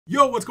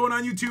Yo, what's going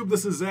on YouTube?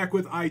 This is Zach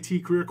with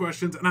IT Career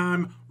Questions, and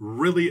I'm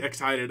really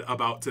excited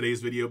about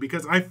today's video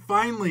because I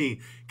finally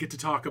get to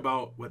talk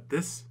about what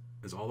this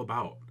is all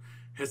about.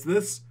 Has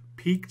this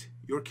piqued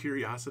your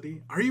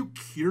curiosity? Are you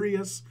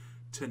curious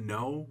to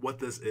know what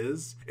this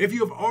is? If you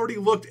have already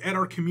looked at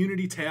our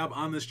community tab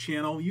on this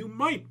channel, you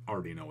might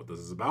already know what this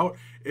is about.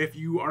 If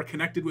you are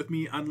connected with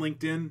me on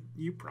LinkedIn,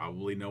 you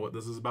probably know what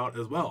this is about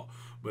as well.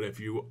 But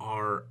if you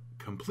are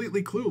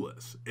completely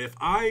clueless, if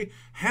I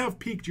have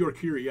piqued your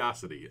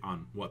curiosity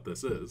on what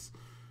this is,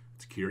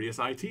 it's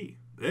CuriousIT.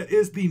 It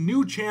is the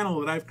new channel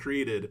that I've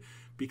created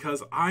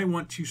because I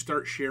want to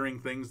start sharing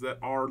things that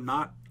are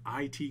not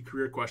IT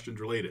career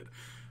questions related.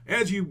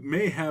 As you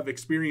may have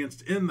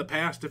experienced in the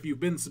past, if you've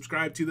been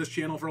subscribed to this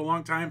channel for a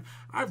long time,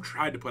 I've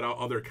tried to put out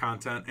other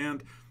content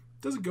and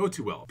it doesn't go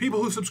too well.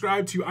 People who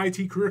subscribe to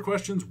IT career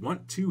questions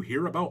want to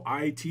hear about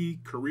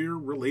IT career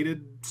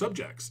related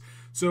subjects.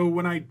 So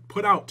when I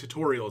put out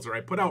tutorials or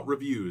I put out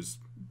reviews,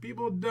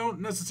 people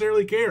don't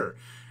necessarily care.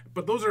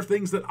 But those are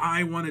things that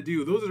I want to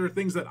do. Those are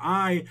things that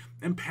I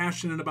am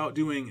passionate about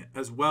doing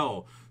as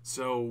well.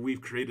 So we've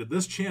created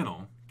this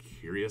channel,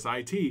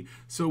 CuriousIT,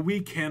 so we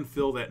can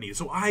fill that need.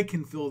 So I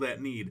can fill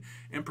that need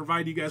and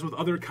provide you guys with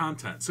other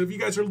content. So if you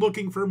guys are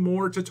looking for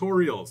more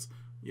tutorials,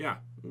 yeah,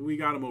 we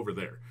got them over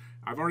there.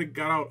 I've already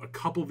got out a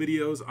couple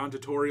videos on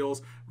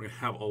tutorials. We're gonna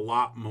have a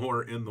lot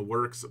more in the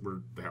works.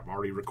 I've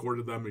already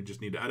recorded them. We just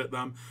need to edit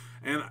them.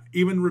 And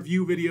even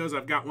review videos,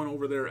 I've got one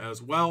over there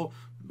as well.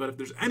 But if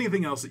there's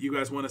anything else that you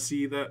guys want to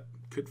see that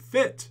could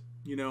fit,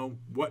 you know,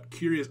 what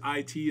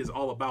CuriousIT is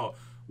all about,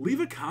 leave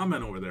a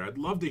comment over there. I'd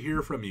love to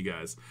hear from you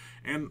guys.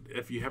 And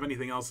if you have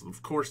anything else,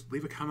 of course,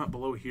 leave a comment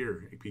below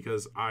here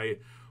because I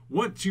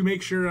want to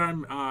make sure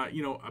I'm,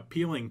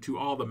 appealing to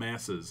all the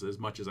masses as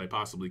much as I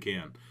possibly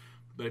can.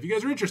 But if you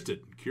guys are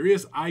interested,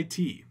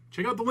 CuriousIT,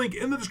 check out the link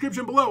in the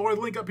description below or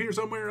the link up here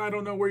somewhere. I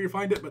don't know where you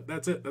find it, but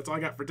that's it. That's all I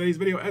got for today's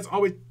video. As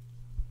always,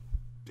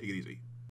 take it easy.